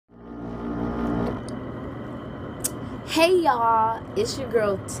Hey y'all, it's your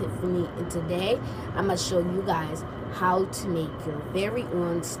girl Tiffany, and today I'm gonna show you guys how to make your very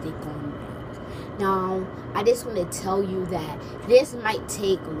own stick-on nails. Now, I just want to tell you that this might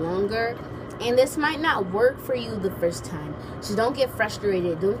take longer and this might not work for you the first time. So don't get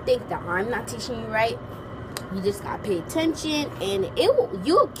frustrated. Don't think that I'm not teaching you right. You just gotta pay attention and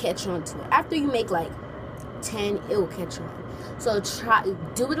you'll catch on to it. After you make like 10, it will catch on. So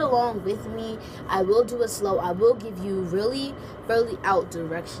do it along with me. I will do it slow. I will give you really out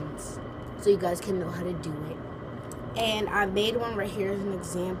directions so you guys can know how to do it. And I made one right here as an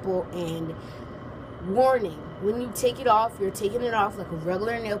example. And warning, when you take it off, you're taking it off like a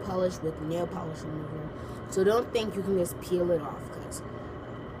regular nail polish with nail polish remover. So don't think you can just peel it off, because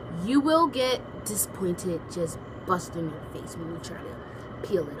you will get disappointed just busting your face when you try to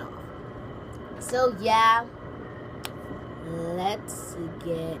peel it off. So yeah, let's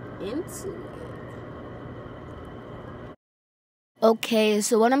get into it. Okay,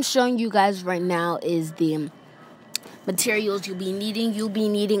 so what I'm showing you guys right now is the materials you'll be needing. You'll be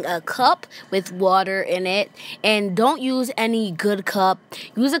needing a cup with water in it, and don't use any good cup.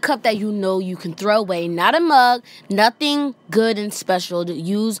 Use a cup that you know you can throw away, not a mug, nothing good and special.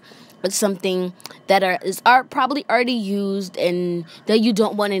 Use something that is probably already used and that you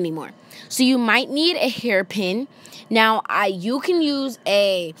don't want anymore. So you might need a hairpin. Now, you can use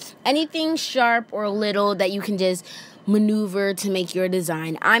anything sharp or little that you can just maneuver to make your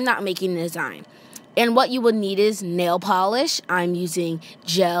design. I'm not making a design. And what you would need is nail polish. I'm using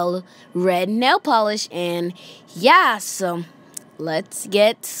gel red nail polish. And yeah, so let's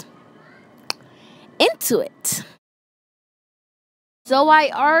get into it. So I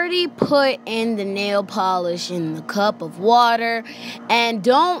already put in the nail polish in the cup of water, and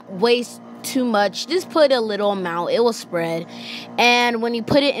don't waste too much. Just put a little amount. It will spread. And when you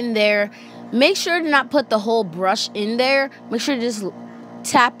put it in there, make sure to not put the whole brush in there. Make sure to just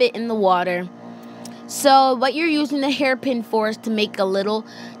tap it in the water. So what you're using the hairpin for is to make a little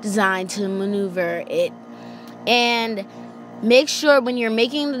design to maneuver it. And make sure when you're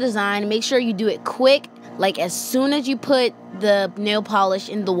making the design, make sure you do it quick. Like as soon as you put the nail polish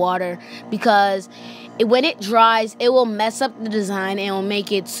in the water, because when it dries, it will mess up the design and will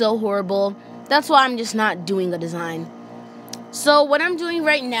make it so horrible. That's why I'm just not doing a design. So what I'm doing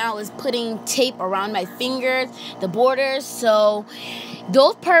right now is putting tape around my fingers, the borders, so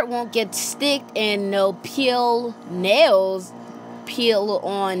those parts won't get sticked and no peel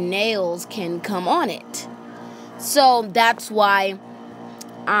on nails can come on it. So that's why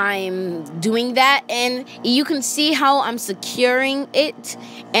I'm doing that, and you can see how I'm securing it,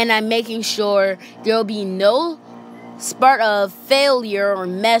 and I'm making sure there'll be no spark of failure or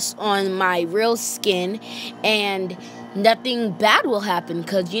mess on my real skin, and nothing bad will happen,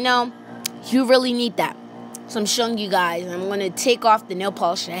 because you really need that. So I'm showing you guys. I'm going to take off the nail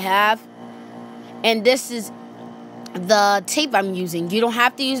polish I have, and this is the tape I'm using. You don't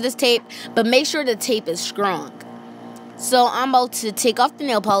have to use this tape, but make sure the tape is strong. So I'm about to take off the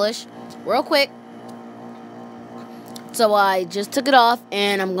nail polish real quick. So I just took it off,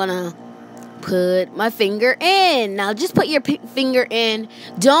 and I'm gonna put my finger in. Now just put your finger in.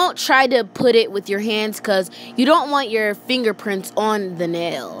 Don't try to put it with your hands, because you don't want your fingerprints on the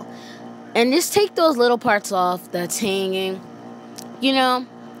nail. And just take those little parts off that's hanging,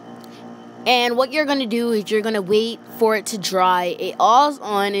 And what you're going to do is you're going to wait for it to dry. It all's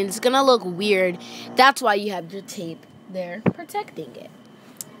on, and it's going to look weird. That's why you have your tape there protecting it.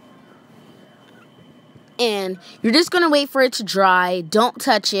 And you're just going to wait for it to dry. Don't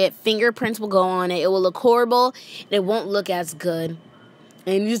touch it. Fingerprints will go on it. It will look horrible, and it won't look as good.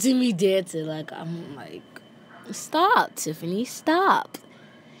 And you see me dancing. I'm like, stop, Tiffany, stop.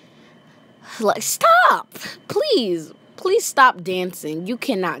 Like, stop. Please stop dancing. You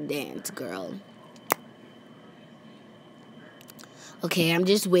cannot dance, girl. Okay, I'm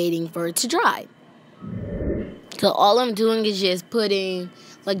just waiting for it to dry. So all I'm doing is just drying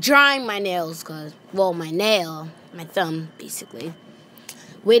my nails, my thumb, basically.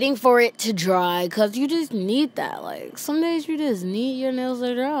 Waiting for it to dry, because you just need that. Like, some days you just need your nails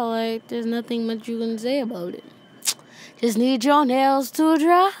to dry. Like, there's nothing much you can say about it. Just need your nails to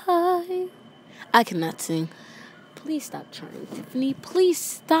dry. I cannot sing. Please stop trying, Tiffany. Please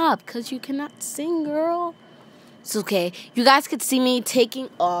stop, because you cannot sing, girl. It's okay. You guys could see me taking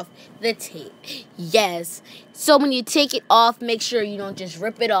off the tape. Yes. So when you take it off, make sure you don't just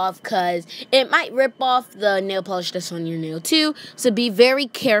rip it off, because it might rip off the nail polish that's on your nail too. So be very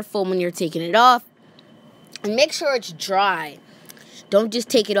careful when you're taking it off. And make sure it's dry. Don't just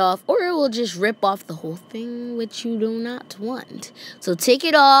take it off, or it will just rip off the whole thing, which you do not want. So take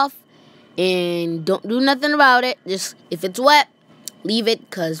it off and don't do nothing about it. Just if it's wet, leave it,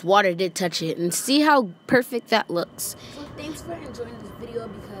 because water did touch it. And see how perfect that looks. So thanks for enjoying this video,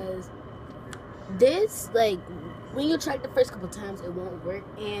 because this, like, when you try it the first couple times, it won't work.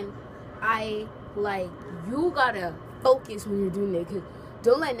 And you gotta focus when you're doing it, because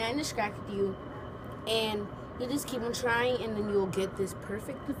don't let nothing distract you. And you just keep on trying, and then you'll get this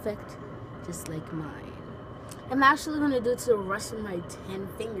perfect effect, just like mine. I'm actually going to do it to the rest of my 10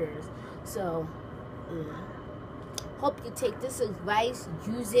 fingers. So, hope you take this advice,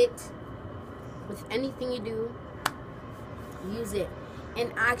 use it with anything you do. Use it.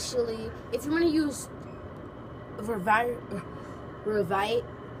 And actually, if you want to use variety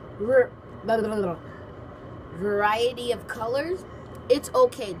of colors, it's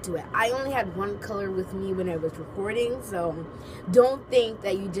okay to do it. I only had one color with me when I was recording, so don't think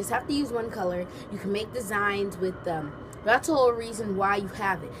that you just have to use one color. You can make designs with them. That's the whole reason why you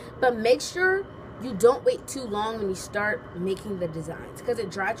have it. But make sure you don't wait too long when you start making the designs, because it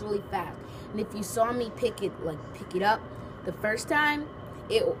dries really fast. And if you saw me pick it up the first time,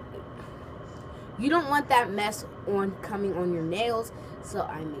 you don't want that mess coming on your nails. So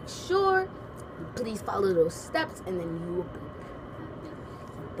I make sure you please follow those steps, and then you will be.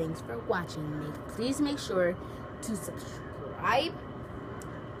 Thanks for watching. Please make sure to subscribe.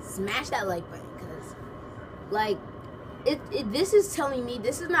 Smash that like button, because this is telling me,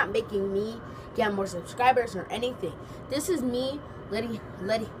 this is not making me get more subscribers or anything. This is me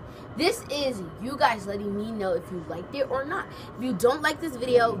this is you guys letting me know if you liked it or not. If you don't like this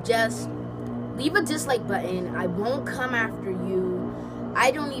video, just leave a dislike button. I won't come after you.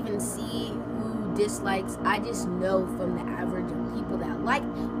 I don't even see who dislikes. I just know from the average of people that like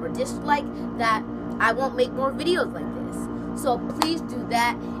or dislike that I won't make more videos like this. So please do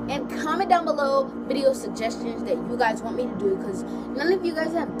that, and comment down below video suggestions that you guys want me to do, because none of you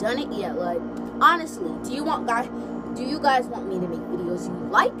guys have done it yet. Like, honestly, do you guys want me to make videos you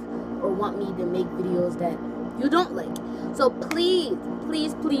like, or want me to make videos that you don't like? So please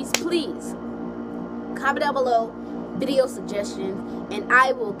comment down below video suggestions, and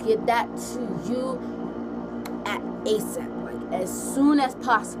I will get that to you at ASAP, like as soon as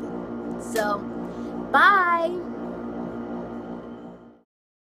possible. So bye.